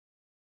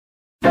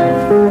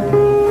You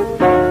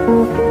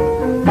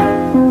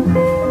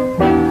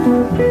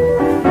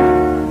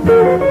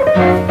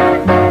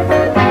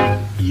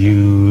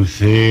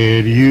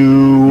said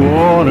you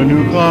want a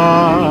new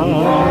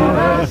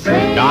car,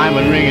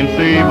 diamond ring and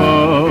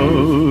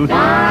sable,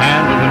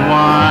 candles and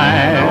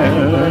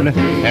wine,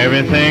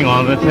 everything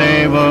on the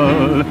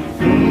table.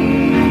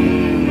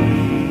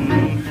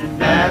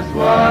 That's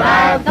what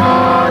I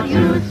thought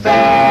you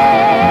said.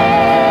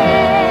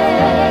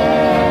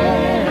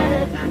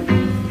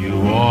 You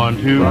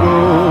want to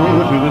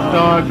go to the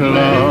Star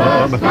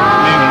Club,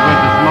 mingle with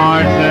the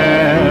smart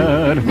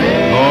set,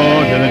 go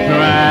to the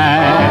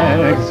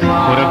tracks,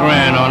 put a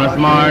grand on a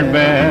smart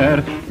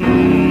bed.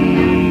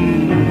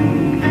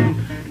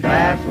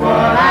 That's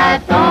what I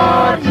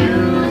thought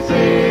you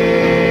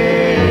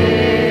said.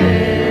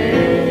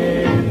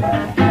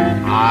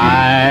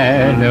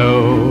 I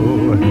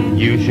know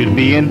you should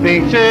be in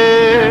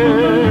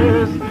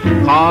pictures,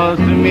 'cause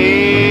to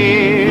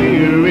me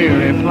you're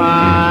really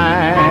fine.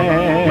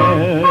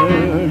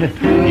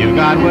 You've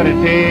got what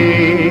it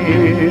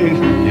takes,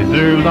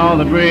 deserves all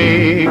the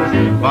breaks,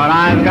 but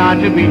I've got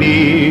to be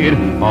neat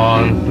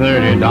on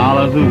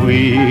 $30 a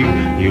week.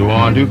 You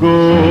want to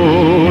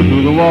go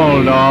to the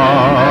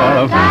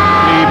Waldorf,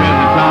 sleep in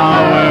the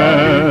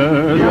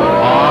towers,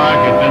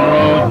 orchids and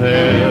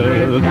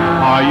roses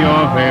are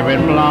your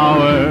favorite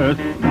flowers.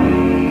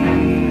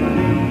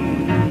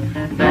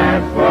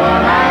 That's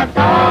what I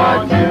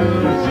thought you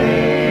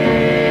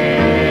said.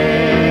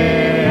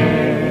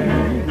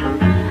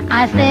 I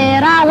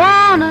said I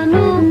want a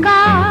new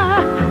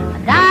car, a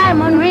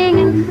diamond ring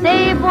and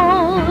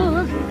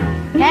sables,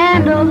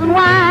 candles and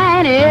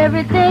wine,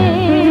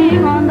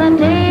 everything on the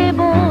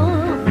table.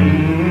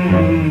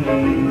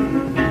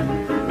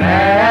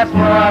 That's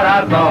what I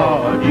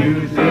thought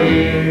you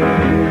said.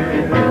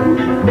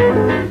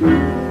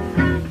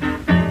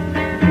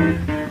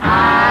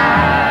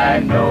 I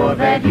know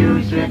that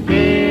you should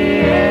be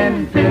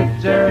in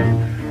pictures,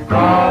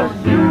 'cause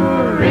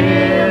you're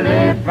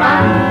really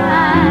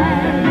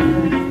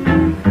fine.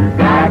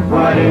 Got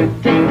what it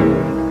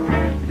takes,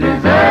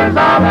 deserves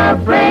all the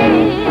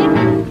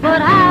praise,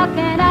 But how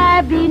can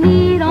I be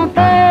neat on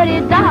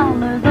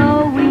 $30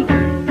 a week?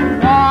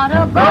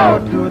 Wanna go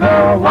to the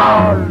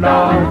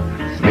Waldorf,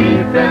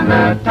 sleep in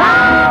the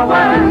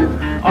towers,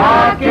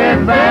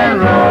 orchids and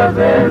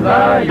roses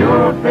are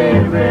your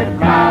favorite